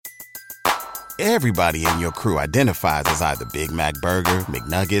Everybody in your crew identifies as either Big Mac Burger,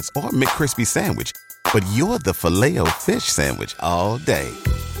 McNuggets, or McCrispy Sandwich. But you're the Filet-O-Fish Sandwich all day.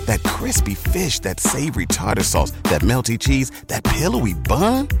 That crispy fish, that savory tartar sauce, that melty cheese, that pillowy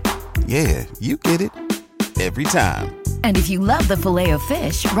bun. Yeah, you get it. Every time. And if you love the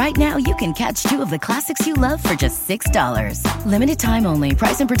Filet-O-Fish, right now you can catch two of the classics you love for just $6. Limited time only.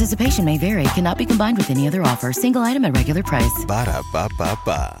 Price and participation may vary. Cannot be combined with any other offer. Single item at regular price.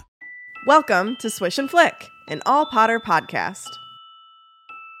 Ba-da-ba-ba-ba. Welcome to Swish and Flick, an all Potter podcast.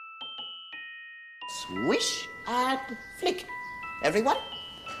 Swish and flick. Everyone?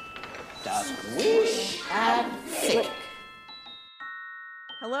 Swish and flick.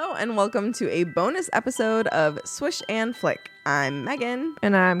 Hello and welcome to a bonus episode of Swish and Flick. I'm Megan.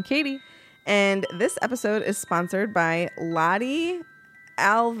 And I'm Katie. And this episode is sponsored by Lottie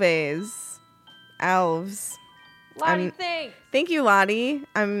Alves. Lottie, thanks. Thank you, Lottie.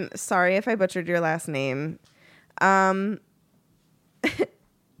 I'm sorry if I butchered your last name.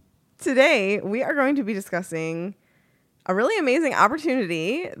 Today, we are going to be discussing a really amazing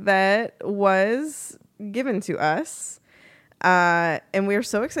opportunity that was given to us. And we are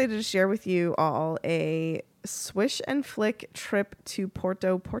so excited to share with you all a Swish and Flick trip to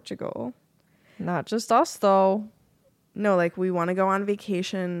Porto, Portugal. Not just us, though. No, like we want to go on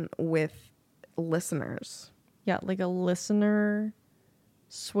vacation with listeners. Yeah, like a listener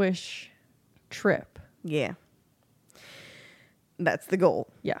Swish trip. Yeah. That's the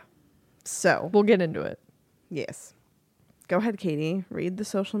goal. Yeah. So We'll get into it. yes. Go ahead, Katie. Read the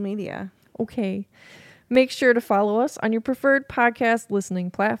social media. Okay. Make sure to follow us on your preferred podcast listening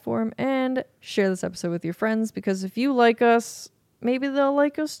platform and share this episode with your friends because if you like us, maybe they'll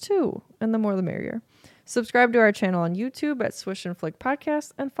like us too. And the more the merrier. Subscribe to our channel on YouTube at Swish and Flick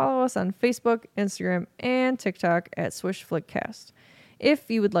Podcast and follow us on Facebook, Instagram, and TikTok at Swish Flick Cast. If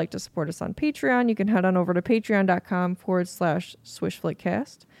you would like to support us on Patreon, you can head on over to patreon.com/Swish Flick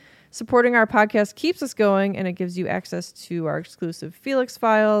Cast. Supporting our podcast keeps us going and it gives you access to our exclusive Felix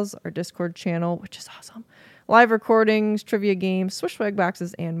files, our Discord channel, which is awesome, live recordings, trivia games, Swish Swag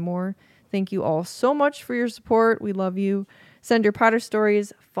boxes, and more. Thank you all so much for your support. We love you. Send your Potter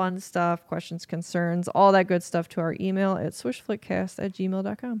stories, fun stuff, questions, concerns, all that good stuff to our email at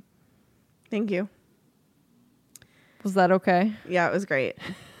swishflickcast@gmail.com. Thank you. Was that okay? Yeah, it was great.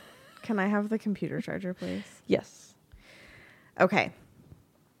 Can I have the computer charger, please? Yes. Okay.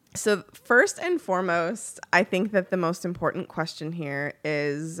 So first and foremost, I think that the most important question here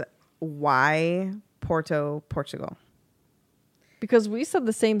is why Porto, Portugal? Because we said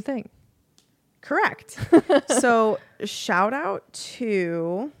the same thing. Correct. So shout out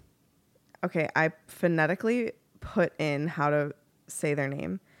to, okay, I phonetically put in how to say their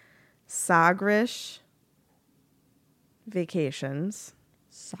name. Sagrish Vacations.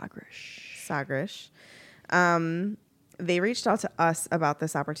 Sagrish. They reached out to us about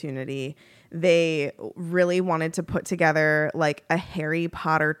this opportunity. They really wanted to put together like a Harry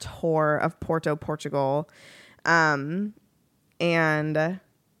Potter tour of Porto, Portugal. And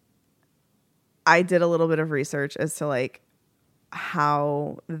I did a little bit of research as to like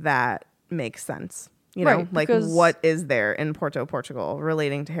how that makes sense. You know, Right, like because- what is there in Porto, Portugal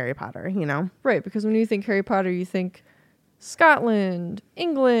relating to Harry Potter, you know? Right, because when you think Harry Potter, you think Scotland,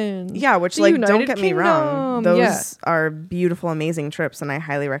 England. Yeah, which the like United don't get me wrong. Kingdom. Those are beautiful, amazing trips and I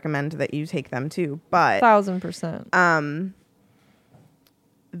highly recommend that you take them too. But 1,000%.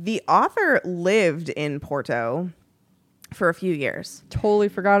 the author lived in Porto for a few years. Totally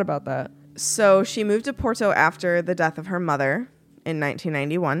forgot about that. So she moved to Porto after the death of her mother in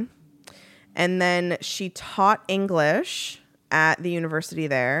 1991. And then she taught English at the university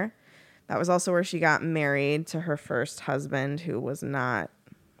there. That was also where she got married to her first husband, who was not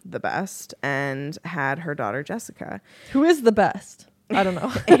the best, and had her daughter, Jessica. Who is the best? I don't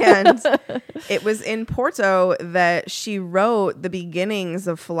know. And it was in Porto that she wrote the beginnings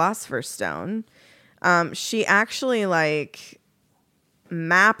of Philosopher's Stone. She actually like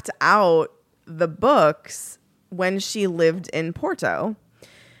mapped out the books when she lived in Porto.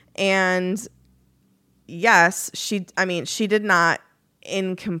 And yes, she did not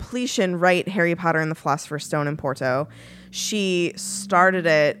in completion write Harry Potter and the Philosopher's Stone in Porto. She started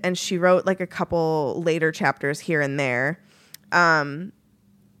it and she wrote like a couple later chapters here and there.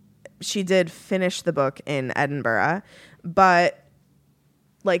 She did finish the book in Edinburgh, but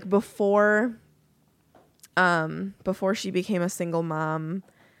like before she became a single mom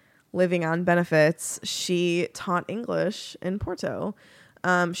living on benefits, she taught English in Porto.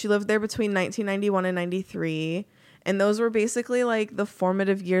 She lived there between 1991 and 93. And those were basically like the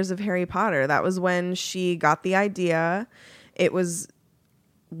formative years of Harry Potter. That was when she got the idea. It was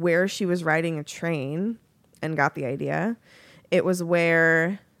where she was riding a train and got the idea. It was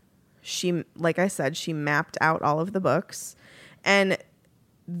where she, like I said, she mapped out all of the books. And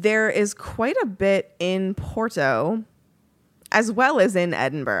there is quite a bit in Porto, as well as in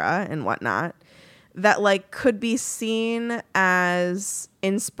Edinburgh and whatnot, that like could be seen as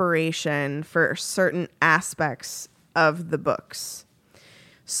inspiration for certain aspects of the books.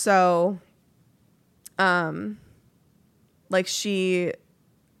 So, like she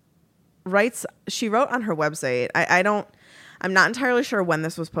wrote on her website. I'm not entirely sure when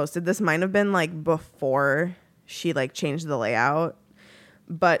this was posted. This might have been like before she like changed the layout,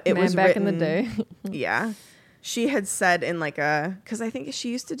 but it was back written, in the day. Yeah. She had said in like because I think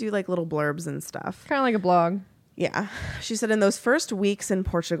she used to do like little blurbs and stuff. Kind of like a blog. Yeah. She said, in those first weeks in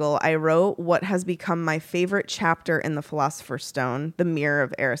Portugal, I wrote what has become my favorite chapter in the Philosopher's Stone, The Mirror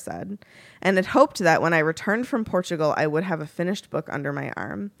of Erised, and had hoped that when I returned from Portugal, I would have a finished book under my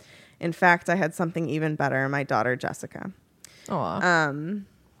arm. In fact, I had something even better, my daughter, Jessica. Aww.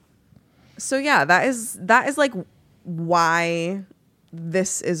 So yeah, that is like why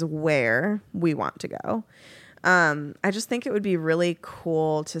this is where we want to go. I just think it would be really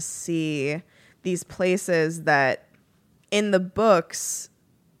cool to see these places that in the books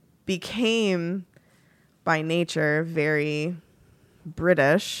became by nature very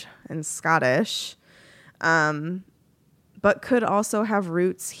British and Scottish, but could also have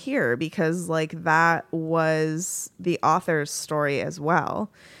roots here because like that was the author's story as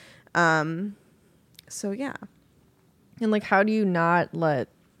well. So yeah. And like, how do you not let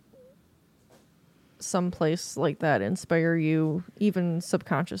some place like that inspire you even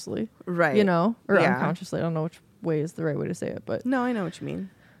subconsciously? Right. You know, or Yeah. unconsciously. I don't know which way is the right way to say it, but No, I know what you mean.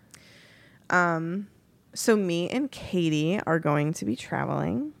 So me and Katie are going to be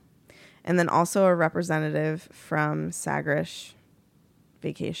traveling, and then also a representative from Sagrish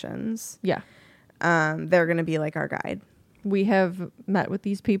Vacations. yeah. They're going to be like our guide. We have met with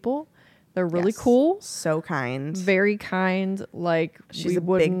these people. They're really Yes. cool. So kind. Very kind. Like, She's a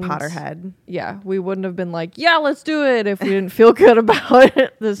big Potterhead. Yeah, we wouldn't have been like, yeah, let's do it if we didn't feel good about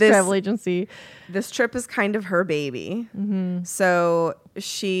it, this travel agency. This trip is kind of her baby. Mm-hmm. So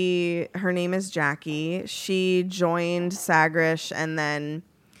her name is Jackie. She joined Sagrish, and then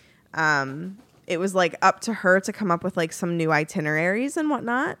it was like up to her to come up with like some new itineraries and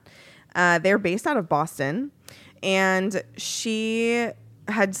whatnot. They're based out of Boston, and she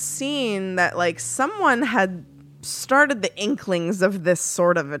had seen that like someone had started the inklings of this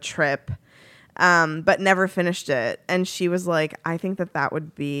sort of a trip, but never finished it. And she was like, I think that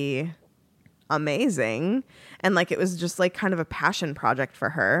would be amazing. And like, it was just like kind of a passion project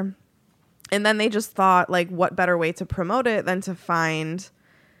for her. And then they just thought like, what better way to promote it than to find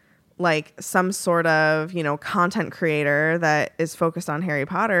like some sort of, content creator that is focused on Harry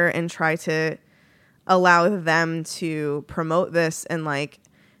Potter and try to allow them to promote this and like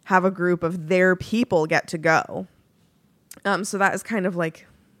have a group of their people get to go. So that is kind of like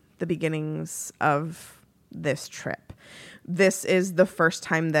the beginnings of this trip. This is the first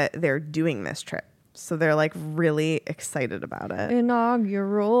time that they're doing this trip. So they're like really excited about it.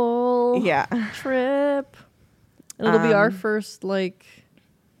 Inaugural trip. And it'll be our first like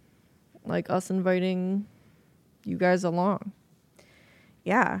us inviting you guys along.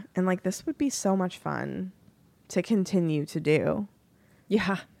 Yeah. And like this would be so much fun to continue to do.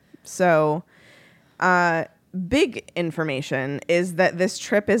 Yeah. So big information is that this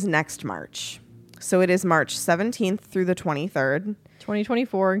trip is next March. So it is March 17th through the 23rd.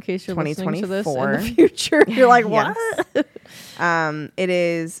 2024, in case you're listening to this in 2024. the future. You're like, what? Yes. It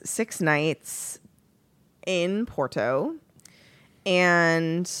is 6 nights in Porto.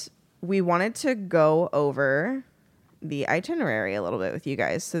 And we wanted to go over the itinerary a little bit with you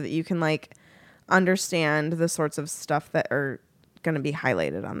guys so that you can like understand the sorts of stuff that are going to be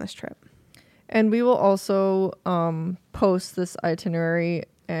highlighted on this trip. And we will also post this itinerary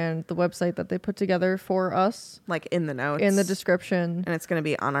and the website that they put together for us, like in the notes, in the description. And it's going to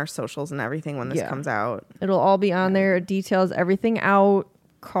be on our socials and everything when this comes out. It'll all be on there. It details everything out,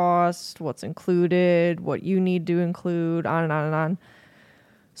 cost, what's included, what you need to include, on and on and on.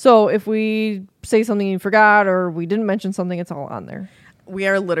 So if we say something you forgot or we didn't mention something, it's all on there. We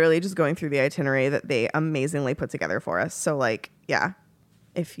are literally just going through the itinerary that they amazingly put together for us. So like, yeah,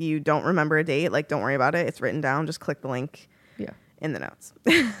 if you don't remember a date, like don't worry about it. It's written down. Just click the link in the notes.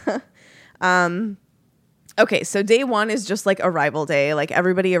 Okay, so day one is just like arrival day. Like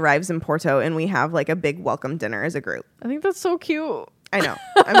everybody arrives in Porto and we have like a big welcome dinner as a group. I think that's so cute. I know.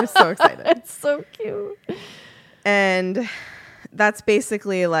 I'm just so excited. It's so cute. And that's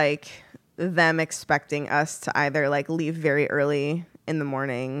basically like them expecting us to either like leave very early in the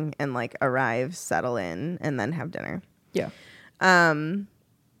morning and like arrive, settle in, and then have dinner. Yeah.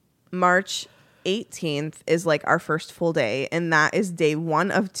 March 18th is like our first full day, and that is day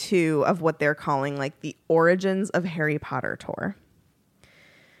 1 of 2 of what they're calling like the Origins of Harry Potter tour.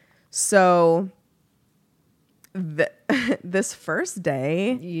 So this first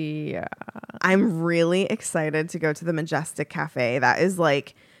day, Yeah. I'm really excited to go to the Majestic Cafe. That is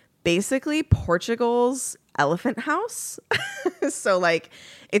like basically Portugal's Elephant House. So like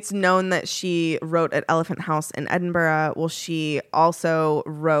it's known that she wrote at Elephant House in Edinburgh. Well, she also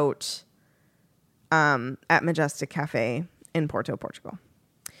wrote at Majestic Cafe in Porto, Portugal.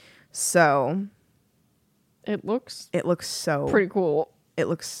 So It looks so pretty cool. It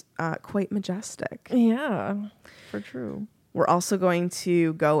looks quite majestic. Yeah, for true. We're also going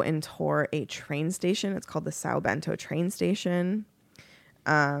to go and tour a train station. It's called the Sao Bento train station.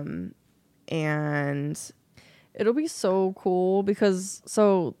 And It'll be so cool because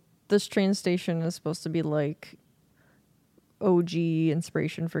this train station is supposed to be like OG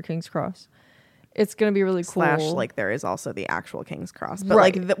inspiration for King's Cross. It's going to be really cool. / like there is also the actual King's Cross. But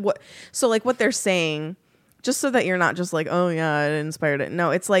Right. like what they're saying, just so that you're not just like, oh yeah, it inspired it.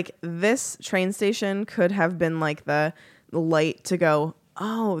 No, it's like this train station could have been like the light to go,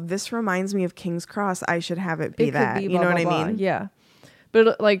 oh, this reminds me of King's Cross. I should have it be that. You know what I mean? Yeah.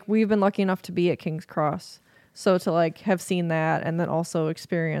 But like we've been lucky enough to be at King's Cross. So to like have seen that and then also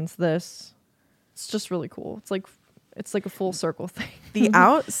experience this, it's just really cool. It's like a full circle thing. The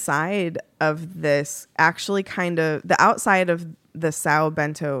outside of this actually the outside of the Sao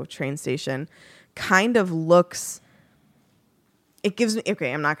Bento train station kind of looks, it gives me,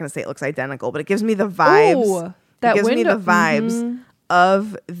 okay, I'm not going to say it looks identical, but it gives me the vibes. Ooh, that it gives window. me the vibes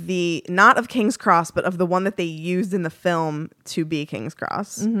of not of King's Cross, but of the one that they used in the film to be King's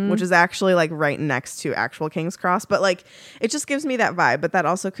Cross, which is actually like right next to actual King's Cross. But like, it just gives me that vibe, but that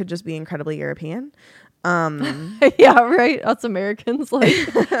also could just be incredibly European. Yeah, right. Us Americans, like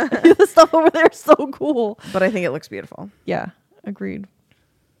the stuff over there is so cool. But I think it looks beautiful. Yeah, agreed.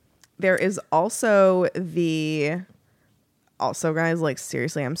 There is also guys, like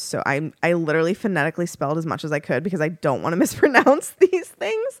seriously, I literally phonetically spelled as much as I could because I don't want to mispronounce these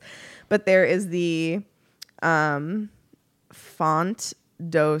things. But there is the Font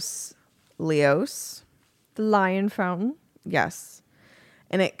dos Leos. The Lion Fountain. Yes.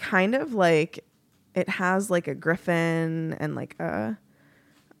 And it kind of like, it has like a griffin and like an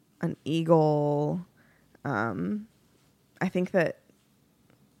eagle. I think that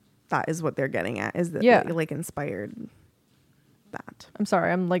is what they're getting at, is that Yeah. they like inspired that. I'm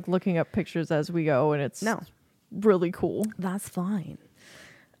sorry, I'm like looking up pictures as we go, and it's really cool. That's fine.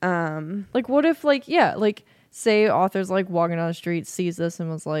 Like, what if like say authors like walking down the street sees this and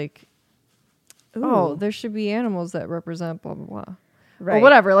was like, oh, there should be animals that represent blah blah blah, Right. or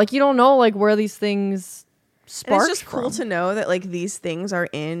whatever. Like, you don't know like where these things spark. It's just cool to know that like these things are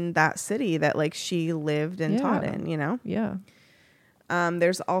in that city that like she lived and taught in, you know? Yeah.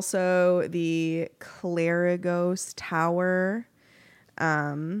 There's also the Clerigos Tower.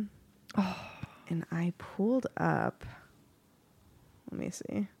 And I pulled up, let me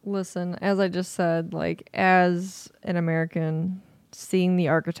see. Listen, as I just said, like as an American, seeing the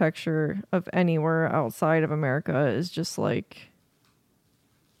architecture of anywhere outside of America is just like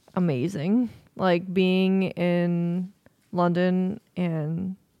amazing. Like being in London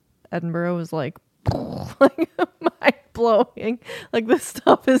and Edinburgh was like mind blowing. Like this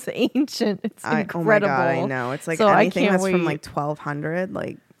stuff is ancient. It's incredible. Oh my God, I know. It's like So anything that's wait. from like 1200,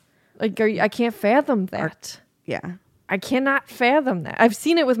 like I can't fathom that. yeah. I cannot fathom that. I've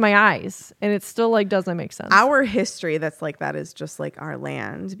seen it with my eyes, and it still like doesn't make sense. Our history that's like that is just like our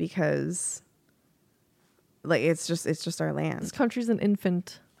land, because like it's just our land. This country's an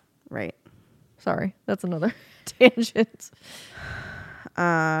infant. Right. Sorry, that's another tangent.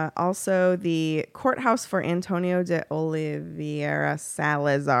 Also the courthouse for Antonio de Oliveira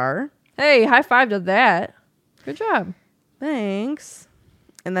Salazar. Hey, high five to that. Good job. Thanks.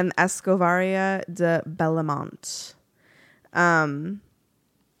 And then Escovaria de Bellamont.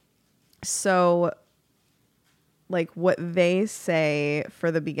 So like what they say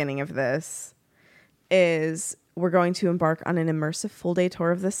for the beginning of this is, we're going to embark on an immersive full day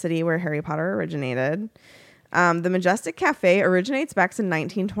tour of the city where Harry Potter originated. The Majestic Cafe originates back to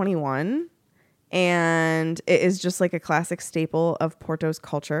 1921, and it is just like a classic staple of Porto's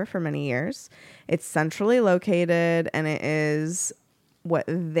culture for many years. It's centrally located, and it is what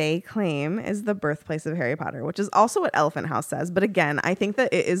they claim is the birthplace of Harry Potter, which is also what Elephant House says. But again, I think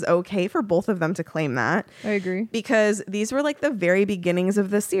that it is okay for both of them to claim that. I agree. Because these were like the very beginnings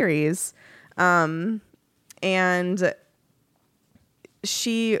of the series. And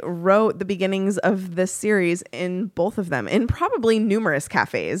she wrote the beginnings of this series in both of them, in probably numerous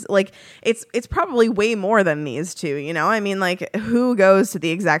cafes. Like it's probably way more than these two, you know? I mean, like, who goes to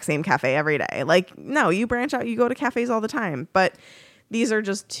the exact same cafe every day? Like, no, you branch out, you go to cafes all the time. But these are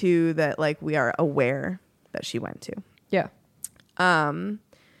just two that like we are aware that she went to. Yeah.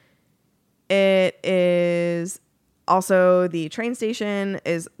 It is also the train station.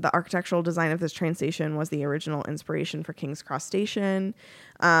 Is the architectural design of this train station was the original inspiration for King's Cross Station.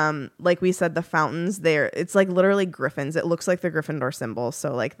 Like we said, the fountains there, it's like literally griffins. It looks like the Gryffindor symbol.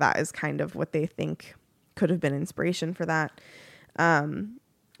 So like that is kind of what they think could have been inspiration for that.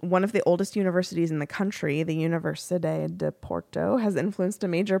 One of the oldest universities in the country, the Universidade de Porto, has influenced a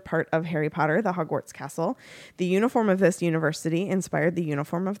major part of Harry Potter, the Hogwarts castle. The uniform of this university inspired the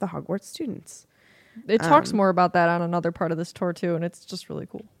uniform of the Hogwarts students. It talks more about that on another part of this tour too, and it's just really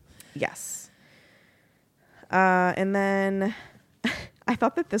cool. Yes. And then I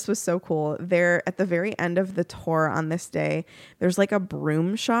thought that this was so cool. There at the very end of the tour on this day, there's like a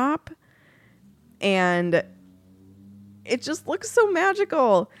broom shop, and it just looks so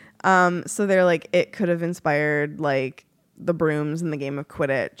magical. So they're like, it could have inspired like the brooms in the game of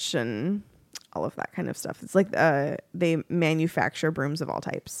Quidditch and all of that kind of stuff. It's like they manufacture brooms of all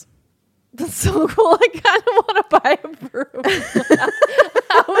types. That's so cool. I kind of want to buy a broom.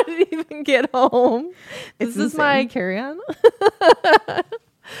 How would it even get home? This is my carry-on.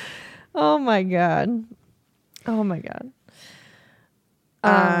 Oh my god. Oh my god.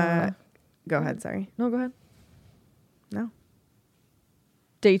 Go ahead. Sorry. No, go ahead. No.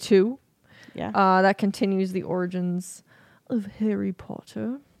 Day 2. Yeah. That continues the origins of Harry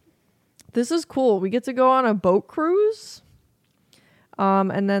Potter. This is cool. We get to go on a boat cruise.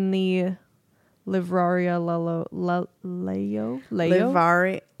 And then the Livraria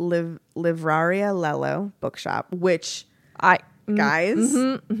Lello bookshop, which guys,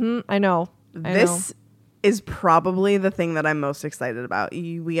 I know. This is probably the thing that I'm most excited about.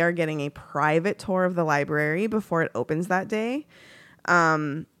 We are getting a private tour of the library before it opens that day.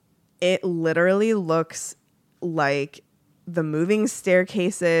 It literally looks like the moving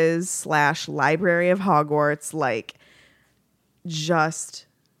staircases / library of Hogwarts, like just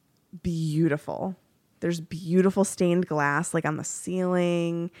beautiful. There's beautiful stained glass like on the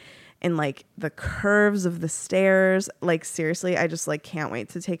ceiling and like the curves of the stairs. Like seriously, I just like can't wait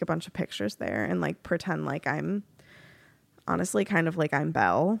to take a bunch of pictures there and like pretend like I'm honestly kind of like I'm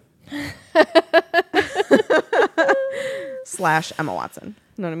Belle / Emma Watson.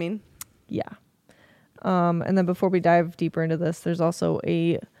 You know what I mean? Yeah. And then before we dive deeper into this, there's also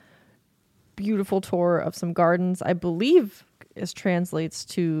a beautiful tour of some gardens. I believe it translates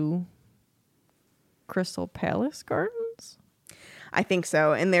to Crystal Palace Gardens. I think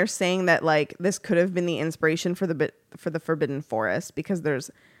so. And they're saying that like this could have been the inspiration for the Forbidden Forest, because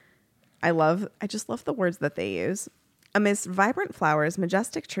I just love the words that they use. Amidst vibrant flowers,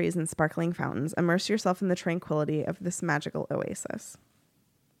 majestic trees, and sparkling fountains, immerse yourself in the tranquility of this magical oasis.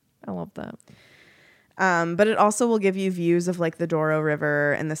 I love that. But it also will give you views of like the Douro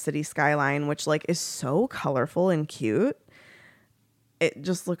River and the city skyline, which like is so colorful and cute. It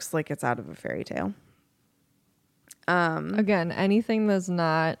just looks like it's out of a fairy tale. Again, anything that's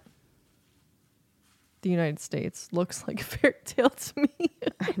not the United States looks like a fairy tale to me.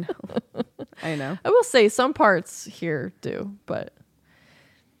 I know. I will say some parts here do, but.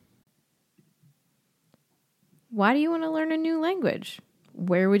 Why do you want to learn a new language?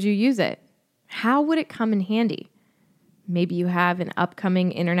 Where would you use it? How would it come in handy? Maybe you have an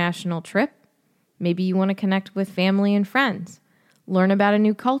upcoming international trip. Maybe you want to connect with family and friends. Learn about a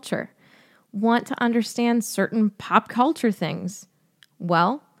new culture. Want to understand certain pop culture things?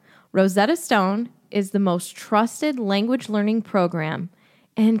 Well, Rosetta Stone is the most trusted language learning program.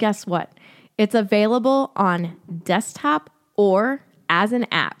 And guess what? It's available on desktop or as an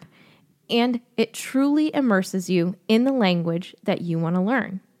app. And it truly immerses you in the language that you want to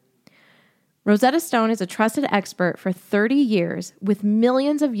learn. Rosetta Stone is a trusted expert for 30 years with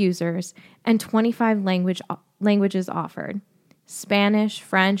millions of users and 25 languages offered. Spanish,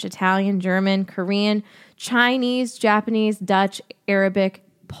 French, Italian, German, Korean, Chinese, Japanese, Dutch, Arabic,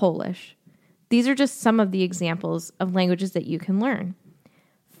 Polish. These are just some of the examples of languages that you can learn.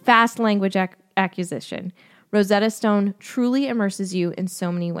 Fast language acquisition. Rosetta Stone truly immerses you in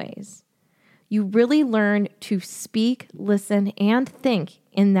so many ways. You really learn to speak, listen, and think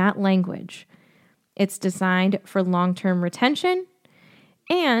in that language. It's designed for long-term retention,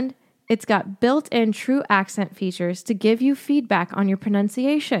 and it's got built-in true accent features to give you feedback on your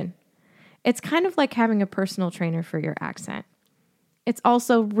pronunciation. It's kind of like having a personal trainer for your accent. It's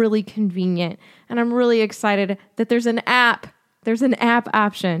also really convenient, and I'm really excited that there's an app There's an app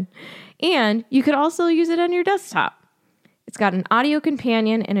option. And you could also use it on your desktop. It's got an audio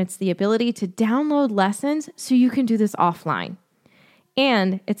companion and it's the ability to download lessons so you can do this offline.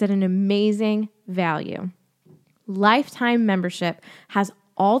 And it's at an amazing value. Lifetime membership has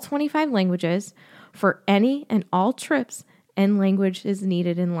all 25 languages for any and all trips and languages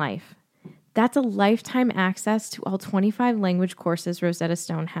needed in life. That's a lifetime access to all 25 language courses Rosetta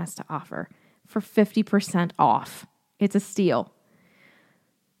Stone has to offer for 50% off. It's a steal.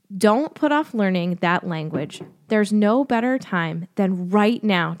 Don't put off learning that language. There's no better time than right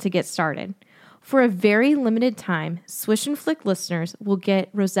now to get started. For a very limited time, Swish and Flick listeners will get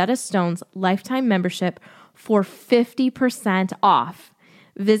Rosetta Stone's lifetime membership for 50% off.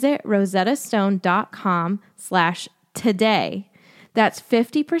 Visit rosettastone.com/today. That's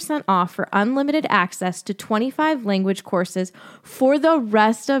 50% off for unlimited access to 25 language courses for the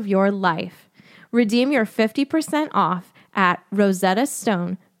rest of your life. Redeem your 50% off at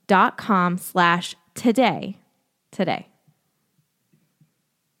rosettastone.com/today. Today.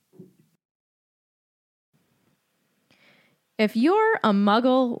 If you're a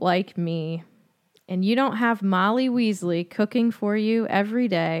muggle like me and you don't have Molly Weasley cooking for you every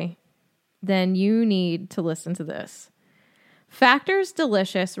day, then you need to listen to this. Factor's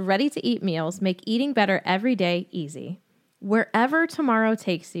delicious, ready-to-eat meals make eating better every day easy. Wherever tomorrow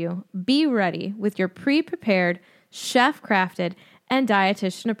takes you, be ready with your pre-prepared, chef-crafted, and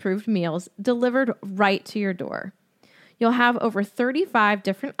dietitian-approved meals delivered right to your door. You'll have over 35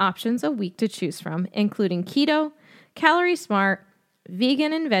 different options a week to choose from, including keto, calorie smart,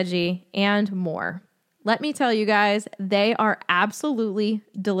 vegan and veggie, and more. Let me tell you guys, they are absolutely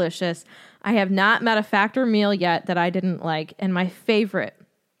delicious. I have not met a Factor meal yet that I didn't like, and my favorite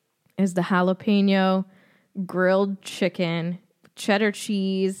is the jalapeno grilled chicken, cheddar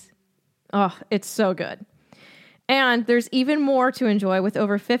cheese. Oh, it's so good. And there's even more to enjoy with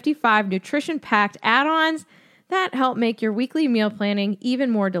over 55 nutrition-packed add-ons that help make your weekly meal planning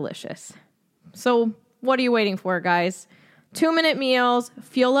even more delicious. So what are you waiting for, guys? 2-minute meals,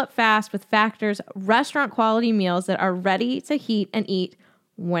 fuel up fast with Factor's restaurant-quality meals that are ready to heat and eat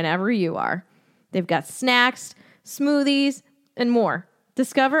whenever you are. They've got snacks, smoothies, and more.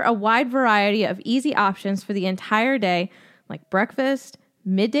 Discover a wide variety of easy options for the entire day, like breakfast,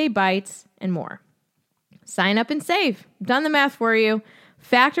 midday bites, and more. Sign up and save. Done the math for you.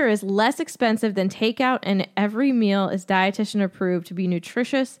 Factor is less expensive than takeout, and every meal is dietitian approved to be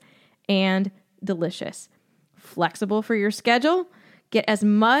nutritious and delicious. Flexible for your schedule? Get as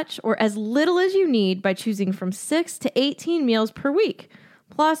much or as little as you need by choosing from 6 to 18 meals per week.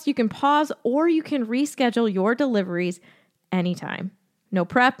 Plus, you can pause or you can reschedule your deliveries anytime. No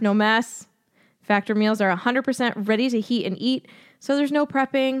prep, no mess. Factor meals are 100% ready to heat and eat, so there's no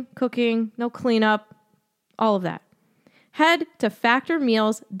prepping, cooking, no cleanup, all of that. Head to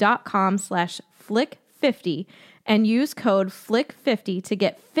factormeals.com/flick50 and use code FLICK50 to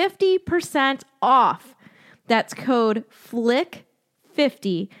get 50% off. That's code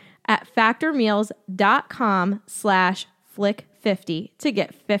FLICK50 at factormeals.com/flick50 to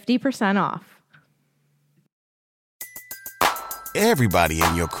get 50% off. Everybody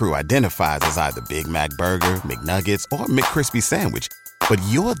in your crew identifies as either Big Mac Burger, McNuggets, or McCrispy Sandwich. But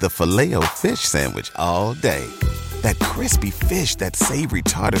you're the Filet-O-Fish Sandwich all day. That crispy fish, that savory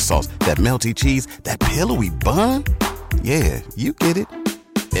tartar sauce, that melty cheese, that pillowy bun. Yeah, you get it.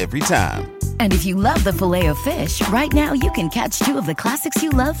 Every time. And if you love the Filet-O-Fish, right now you can catch 2 of the classics you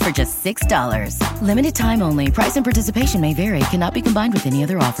love for just $6. Limited time only. Price and participation may vary. Cannot be combined with any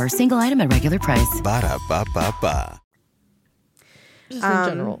other offer. Single item at regular price. Ba-da-ba-ba-ba. Just in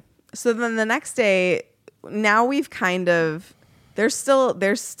general. So then the next day, now we've kind of there's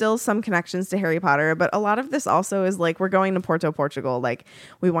still some connections to Harry Potter, but a lot of this also is like we're going to Porto, Portugal. Like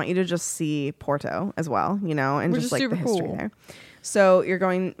we want you to just see Porto as well, you know, and just like the history there. So we're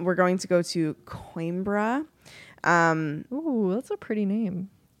going to go to Coimbra. Ooh, that's a pretty name.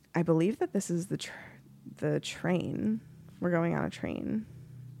 I believe that this is the train. We're going on a train.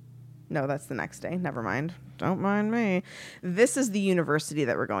 No, that's the next day. Never mind. Don't mind me. This is the university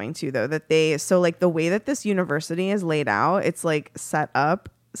that we're going to, though. So like the way that this university is laid out, it's like set up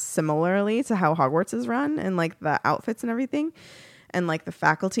similarly to how Hogwarts is run, and like the outfits and everything, and like the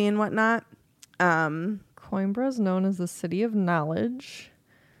faculty and whatnot. Coimbra is known as the City of Knowledge,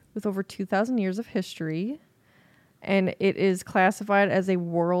 with over 2,000 years of history, and it is classified as a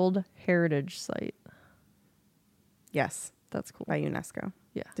World Heritage Site. Yes, that's cool. By UNESCO.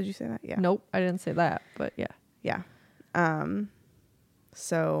 Yeah. Did you say that? Yeah. Nope, I didn't say that, but yeah. Yeah.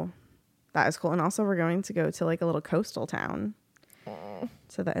 So that is cool. And also we're going to go to like a little coastal town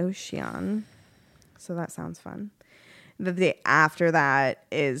to the ocean. So that sounds fun. The day after that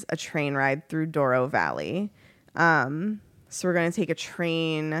is a train ride through Douro Valley. So we're going to take a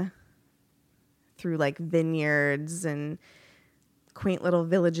train through like vineyards and quaint little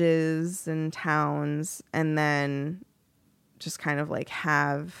villages and towns, and then just kind of like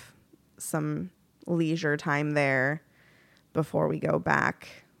have some leisure time there before we go back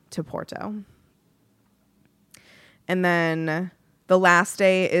to Porto. And then the last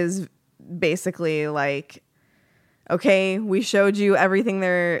day is basically like, okay, we showed you everything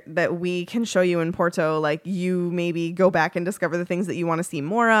there that we can show you in Porto. Like, you maybe go back and discover the things that you want to see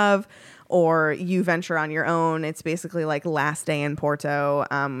more of, or you venture on your own. It's basically like last day in Porto.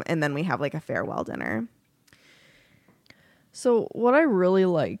 And then we have like a farewell dinner. So what I really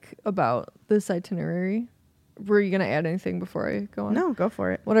like about this itinerary, were you going to add anything before I go on? No, go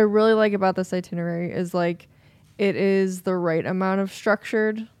for it. What I really like about this itinerary is like, it is the right amount of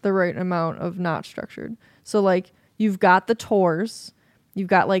structured, the right amount of not structured. So like, you've got the tours, you've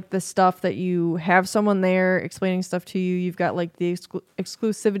got like the stuff that you have someone there explaining stuff to you. You've got like the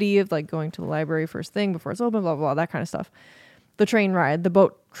exclusivity of like going to the library first thing before it's open, blah, blah, blah, that kind of stuff. The train ride, the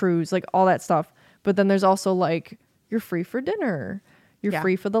boat cruise, like all that stuff. But then there's also like, you're free for dinner. You're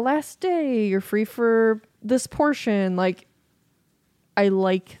free for the last day. You're free for this portion. Like, I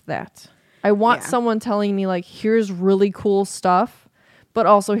like that. I want someone telling me like, here's really cool stuff, but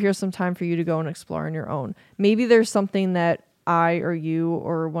also here's some time for you to go and explore on your own. Maybe there's something that I or you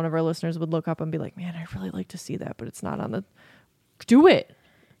or one of our listeners would look up and be like, man, I'd really like to see that, but it's not on the... Do it.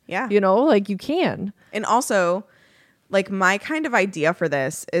 Yeah. You know, like you can. And also, like, my kind of idea for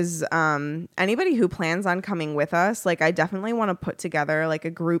this is anybody who plans on coming with us, like, I definitely want to put together like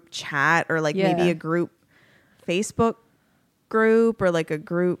a group chat or like maybe a group Facebook group or like a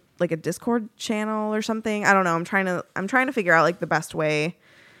group, like a Discord channel or something. I don't know. I'm trying to figure out like the best way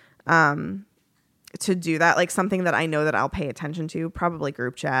to do that, like something that I know that I'll pay attention to, probably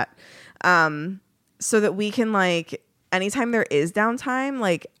group chat, so that we can, like, anytime there is downtime,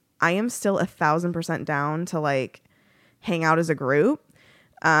 like, I am still 1,000% down to like hang out as a group,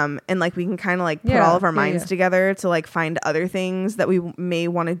 and like we can kind of like put all of our minds together to like find other things that we may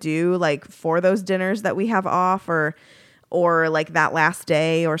want to do, like for those dinners that we have off, or like that last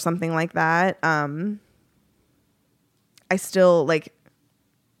day or something like that. I still like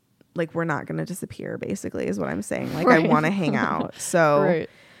we're not going to disappear, basically, is what I'm saying. Like, I want to hang out. So,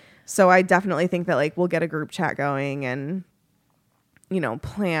 so I definitely think that like we'll get a group chat going and, you know,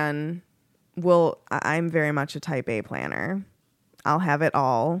 plan. I'm very much a type A planner. I'll have it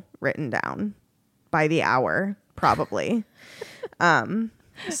all written down by the hour, probably.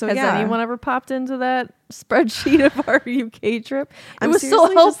 So has anyone ever popped into that spreadsheet of our UK trip? It was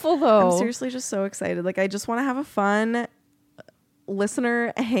so helpful, though. I'm seriously just so excited. Like, I just want to have a fun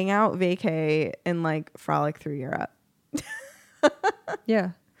listener hangout vacay and like frolic through Europe.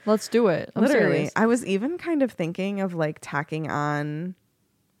 Yeah, let's do it. I'm Literally, serious. I was even kind of thinking of like tacking on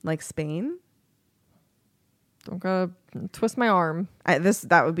like Spain. Don't gotta twist my arm.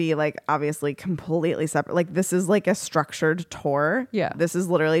 That would be like obviously completely separate. Like, this is like a structured tour. Yeah, this is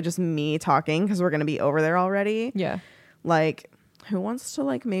literally just me talking because we're gonna be over there already. Yeah, like, who wants to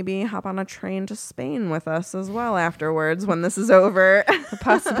like maybe hop on a train to Spain with us as well afterwards when this is over? The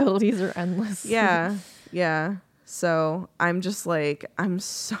possibilities are endless. Yeah. So I'm just like, I'm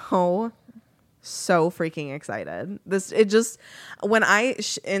so freaking excited.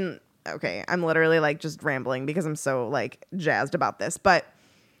 Okay, I'm literally like just rambling because I'm so like jazzed about this, but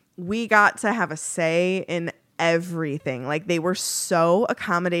we got to have a say in everything. Like, they were so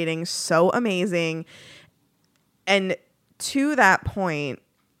accommodating, so amazing. And to that point,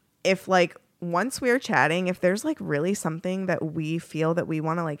 if like once we're chatting, if there's like really something that we feel that we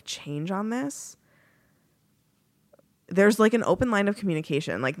want to like change on this, there's like an open line of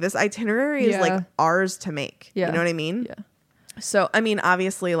communication. Like, this itinerary is like ours to make. You know what I mean? Yeah. So, I mean,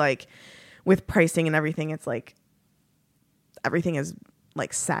 obviously, like with pricing and everything, it's like everything is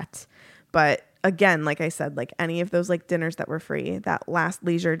like set. But again, like I said, like any of those like dinners that were free, that last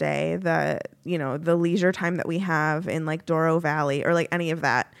leisure day, the leisure time that we have in like Douro Valley or like any of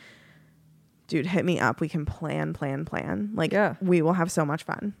that, dude, hit me up. We can plan. Like, we will have so much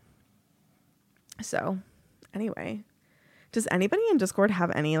fun. So anyway, does anybody in Discord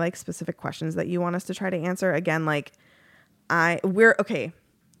have any like specific questions that you want us to try to answer? Again, like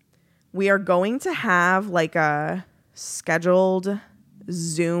we are going to have like a scheduled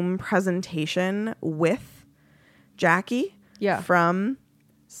Zoom presentation with Jackie from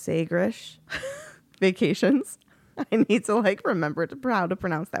Sagrish Vacations. I need to like remember how to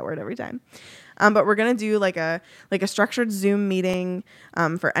pronounce that word every time. But we're going to do like a structured Zoom meeting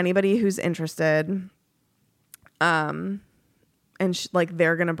for anybody who's interested. And like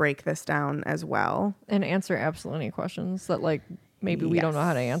they're gonna break this down as well and answer absolutely any questions that like maybe we don't know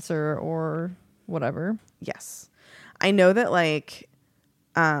how to answer or whatever. Yes, I know that like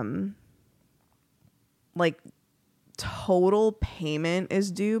total payment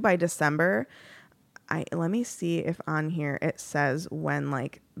is due by December. Let me see if on here it says when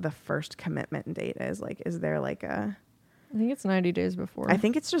like the first commitment date is. Like, is there like a? I think it's 90 days before. I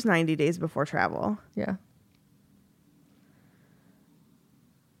think it's just 90 days before travel. Yeah.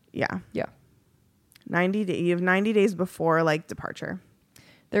 Yeah. Yeah. 90 days. You have 90 days before like departure.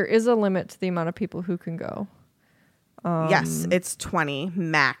 There is a limit to the amount of people who can go. Yes, it's 20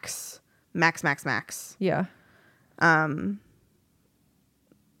 max. Max. Yeah.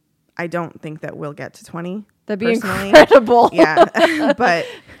 I don't think that we'll get to 20. That'd be personally. incredible. Yeah. But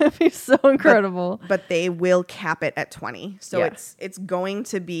that'd be so incredible. But they will cap it at 20. So Yeah. it's going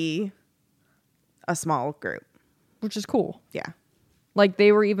to be a small group. Which is cool. Yeah. Like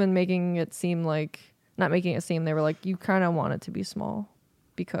they were even making it seem like, not making it seem, they were like, you kind of want it to be small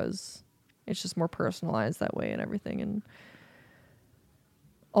because it's just more personalized that way and everything. And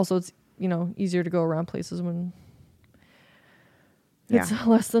also it's, you know, easier to go around places when it's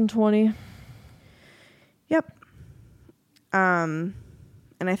less than 20. Yep. And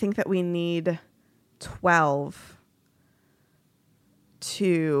I think that we need 12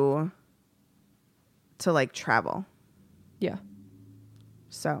 to like travel. Yeah.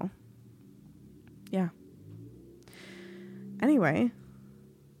 So, yeah. Anyway.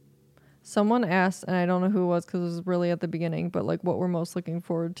 Someone asked, and I don't know who it was because it was really at the beginning, but like what we're most looking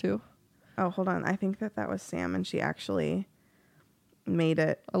forward to. Oh, hold on. I think that was Sam, and she actually made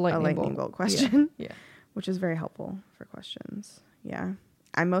it A lightning bolt question. Yeah. Which is very helpful for questions. Yeah.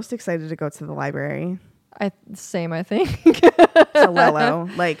 I'm most excited to go to the library. Same, I think. To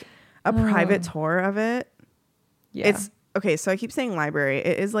Lello. Like a private tour of it. Yeah. It's okay. So I keep saying library.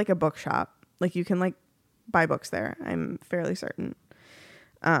 It is like a bookshop. Like you can like buy books there. I'm fairly certain.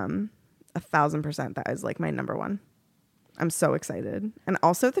 1,000% that is like my number one. I'm so excited. And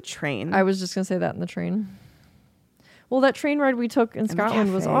also the train. I was just going to say that in the train. Well, that train ride we took in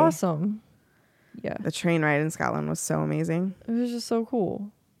Scotland was cafe. awesome. Yeah. The train ride in Scotland was so amazing. It was just so cool.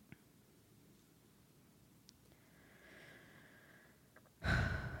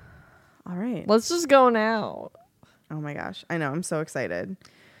 All right. Let's just go now. Oh my gosh. I know. I'm so excited.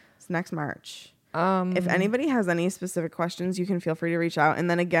 It's next March. If anybody has any specific questions, you can feel free to reach out. And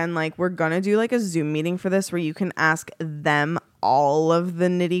then again, like we're going to do like a Zoom meeting for this where you can ask them all of the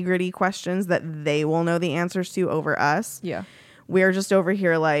nitty gritty questions that they will know the answers to over us. Yeah. We're just over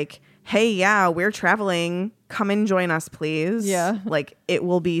here like, hey, yeah, we're traveling. Come and join us, please. Yeah. Like it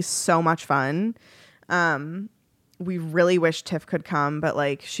will be so much fun. We really wish Tiff could come, but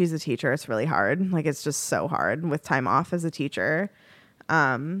like she's a teacher. It's really hard. Like it's just so hard with time off as a teacher.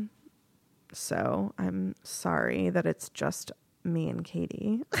 So I'm sorry that it's just me and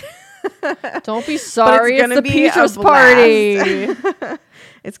Katie. Don't be sorry. It's the be Peaches a party.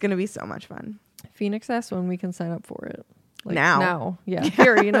 It's going to be so much fun. Phoenix asked when we can sign up for it. Like, Now. Now. Yeah.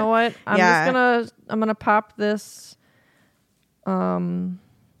 Here, you know what? I'm gonna pop this our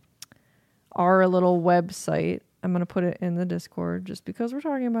little website. I'm gonna put it in the Discord just because we're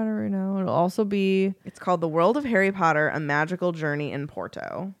talking about it right now. It'll also be It's called The World of Harry Potter, A Magical Journey in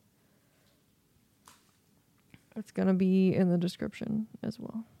Porto. It's gonna be in the description as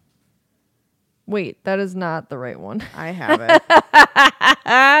well. Wait, that is not the right one. I have it.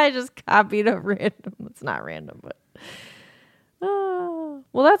 I just copied a random. It's not random, but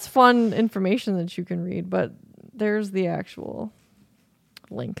well, that's fun information that you can read. But there's the actual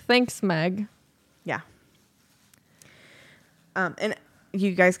link. Thanks, Meg. Yeah. And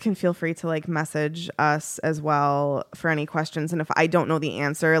you guys can feel free to like message us as well for any questions. And if I don't know the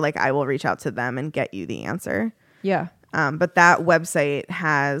answer, like I will reach out to them and get you the answer. Yeah. But that website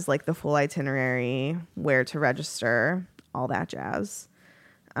has like the full itinerary, where to register, all that jazz.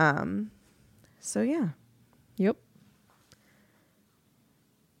 So yeah. Yep.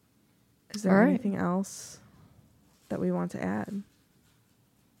 Is there anything else that we want to add?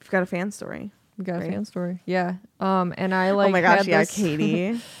 We've got a fan story. We got right? a fan story. Yeah. And I like. Oh my gosh! had Yeah, this,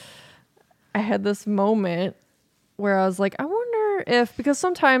 Katie. I had this moment where I was like, I wonder if, because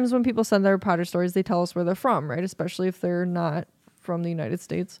sometimes when people send their Potter stories, they tell us where they're from, right? Especially if they're not from the United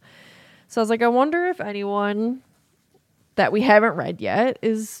States. So I was like, I wonder if anyone that we haven't read yet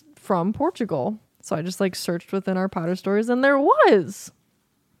is from Portugal. So I just like searched within our Potter stories, and there was.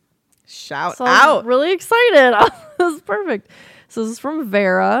 Shout So I was out! really excited. This is perfect. So this is from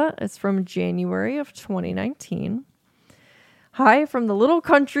Vera. It's from January of 2019. Hi from the little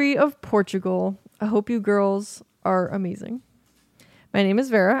country of Portugal. I hope you girls are amazing. My name is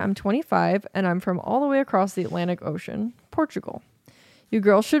Vera. I'm 25, and I'm from all the way across the Atlantic Ocean, Portugal. You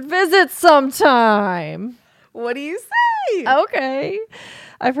girls should visit sometime. What do you say? Okay.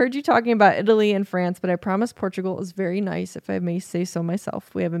 I've heard you talking about Italy and France, but I promise Portugal is very nice, if I may say so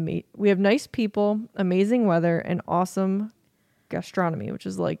myself. We have nice people, amazing weather, and awesome gastronomy, which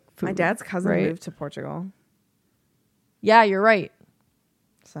is like food. My dad's cousin right? moved to Portugal. Yeah, you're right.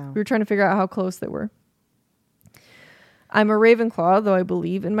 So We were trying to figure out how close they were. I'm a Ravenclaw, though I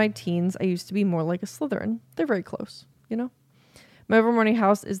believe in my teens I used to be more like a Slytherin. They're very close, you know? My Evermorning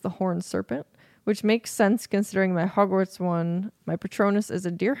house is the Horned Serpent, which makes sense considering my Hogwarts one. My Patronus is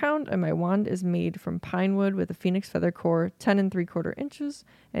a Deerhound, and my wand is made from pine wood with a phoenix feather core, 10 3/4 inches,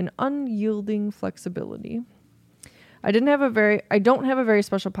 and unyielding flexibility. I don't have a very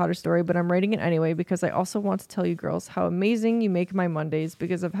special Potter story, but I'm writing it anyway because I also want to tell you girls how amazing you make my Mondays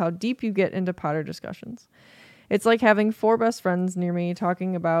because of how deep you get into Potter discussions. It's like having 4 best friends near me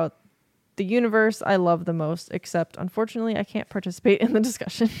talking about the universe I love the most, except unfortunately I can't participate in the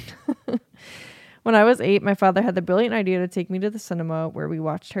discussion. When I was 8, my father had the brilliant idea to take me to the cinema where we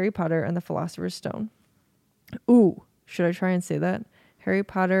watched Harry Potter and the Philosopher's Stone. Ooh, should I try and say that? Harry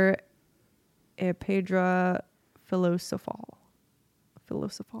Potter e Pedra Filosofal.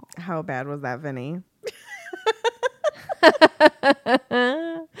 how bad was that, Vinny?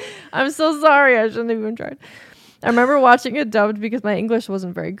 I'm so sorry. I shouldn't have even tried. I remember watching it dubbed because my English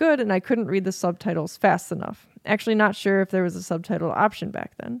wasn't very good and I couldn't read the subtitles fast enough. Actually, not sure if there was a subtitle option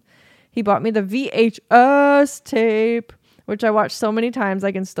back then. He bought me the VHS tape, which I watched so many times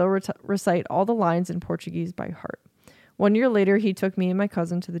I can still recite all the lines in Portuguese by heart. 1 year later, he took me and my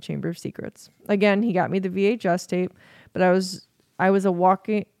cousin to the Chamber of Secrets. Again, he got me the VHS tape, but I was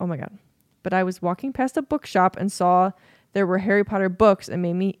walking past a bookshop and saw there were Harry Potter books and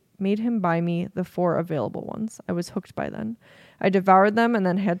made him buy me the 4 available ones. I was hooked by then. I devoured them and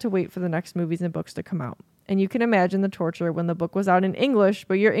then had to wait for the next movies and books to come out. And you can imagine the torture when the book was out in English,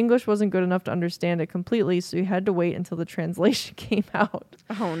 but your English wasn't good enough to understand it completely, so you had to wait until the translation came out.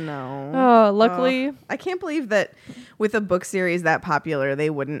 Oh, no. Oh, luckily. I can't believe that with a book series that popular, they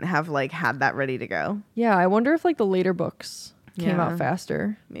wouldn't have like had that ready to go. Yeah, I wonder if like the later books came Yeah. out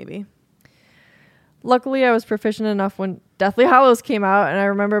faster. Maybe. Luckily, I was proficient enough when Deathly Hallows came out, and I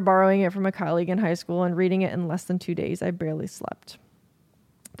remember borrowing it from a colleague in high school and reading it in less than 2 days. I barely slept.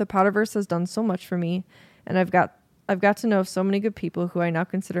 The Potterverse has done so much for me, and I've got to know so many good people who I now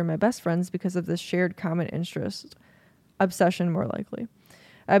consider my best friends because of this shared common interest, obsession more likely.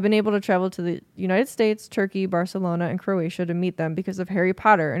 I've been able to travel to the United States, Turkey, Barcelona, and Croatia to meet them because of Harry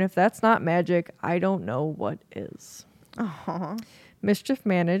Potter, and if that's not magic, I don't know what is. Aww. Mischief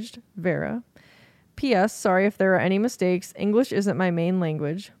managed, Vera. P.S. Sorry if there are any mistakes. English isn't my main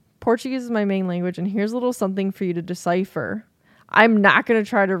language. Portuguese is my main language, and here's a little something for you to decipher. I'm not going to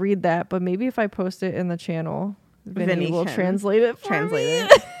try to read that, but maybe if I post it in the channel, Vinny will translate it for me.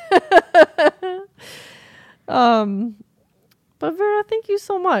 But Vera, thank you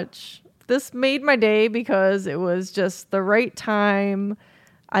so much. This made my day because it was just the right time.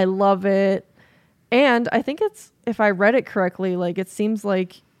 I love it. And I think it's, if I read it correctly, like it seems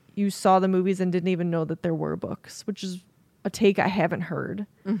like you saw the movies and didn't even know that there were books, which is a take I haven't heard.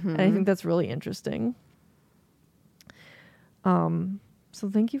 Mm-hmm. And I think that's really interesting. So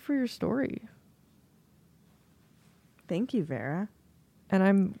thank you for your story. Thank you, Vera. And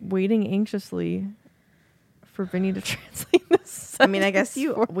I'm waiting anxiously for Vinny to translate this. I mean, I guess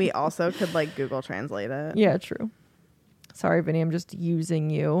we also could like Google Translate it. Yeah, true. Sorry, Vinny, I'm just using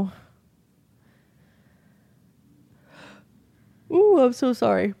you. Ooh, I'm so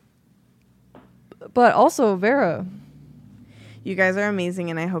sorry. But also, Vera. You guys are amazing,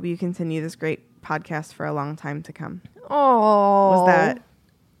 and I hope you continue this great podcast for a long time to come. Oh. Was that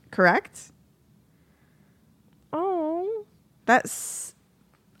correct? Oh. That's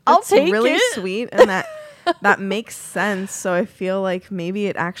I'll take really it. Sweet, and that makes sense. So I feel like maybe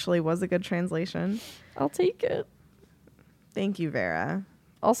it actually was a good translation. I'll take it. Thank you, Vera.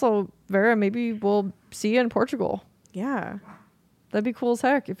 Also, Vera, maybe we'll see you in Portugal. Yeah. That'd be cool as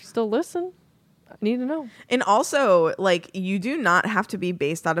heck. If you still listen, I need to know. And also, like, you do not have to be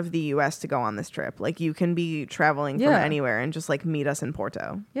based out of the U.S. to go on this trip. Like, you can be traveling from anywhere and just, like, meet us in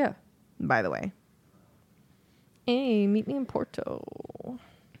Porto. Yeah. By the way. Hey, meet me in Porto.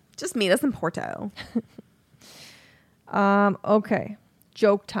 Just meet us in Porto. Okay.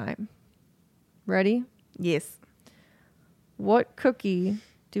 Joke time. Ready? Yes. What cookie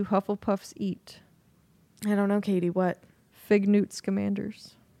do Hufflepuffs eat? I don't know, Katie. What? Fig Newt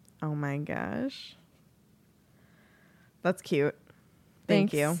Scamanders. Oh, my gosh. That's cute.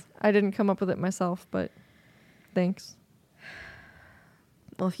 Thanks. Thank you. I didn't come up with it myself, but Thanks.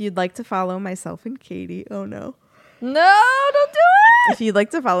 Well, if you'd like to follow myself and Katie, oh no. No, don't do it. If you'd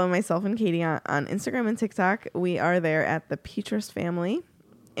like to follow myself and Katie on Instagram and TikTok, we are there at the Petrus Family.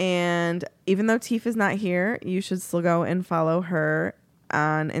 And even though Tiff is not here, you should still go and follow her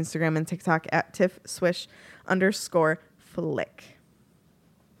on Instagram and TikTok at tiffswish_flick.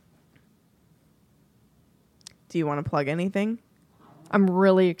 Do you want to plug anything? I'm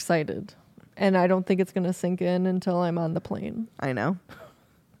really excited. And I don't think it's going to sink in until I'm on the plane. I know.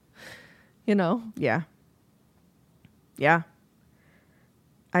 You know? Yeah. Yeah.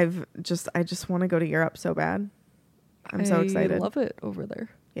 I just want to go to Europe so bad. I'm so excited. I love it over there.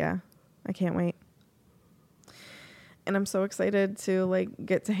 Yeah. I can't wait. And I'm so excited to like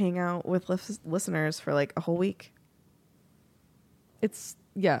get to hang out with listeners for like a whole week. It's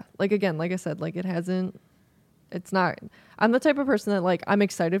like again, like I said, like it's not, I'm the type of person that like, I'm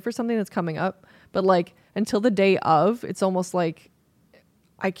excited for something that's coming up, but like until the day of, it's almost like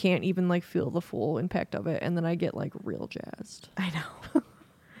I can't even like feel the full impact of it. And then I get like real jazzed. I know.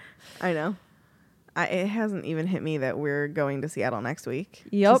 I know. It hasn't even hit me that we're going to Seattle next week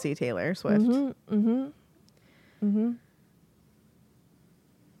to see Taylor Swift.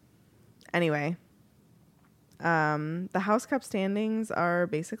 Anyway, the House Cup standings are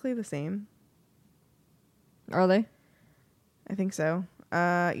basically the same. Are they? I think so.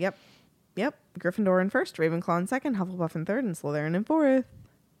 Yep. Gryffindor in first, Ravenclaw in second, Hufflepuff in third, and Slytherin in fourth.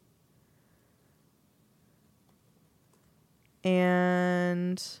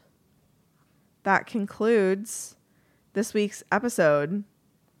 And that concludes this week's episode.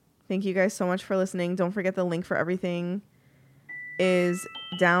 Thank you guys so much for listening. Don't forget the link for everything is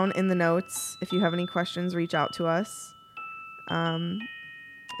down in the notes. If you have any questions, reach out to us. Don't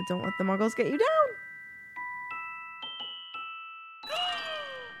let the muggles get you down.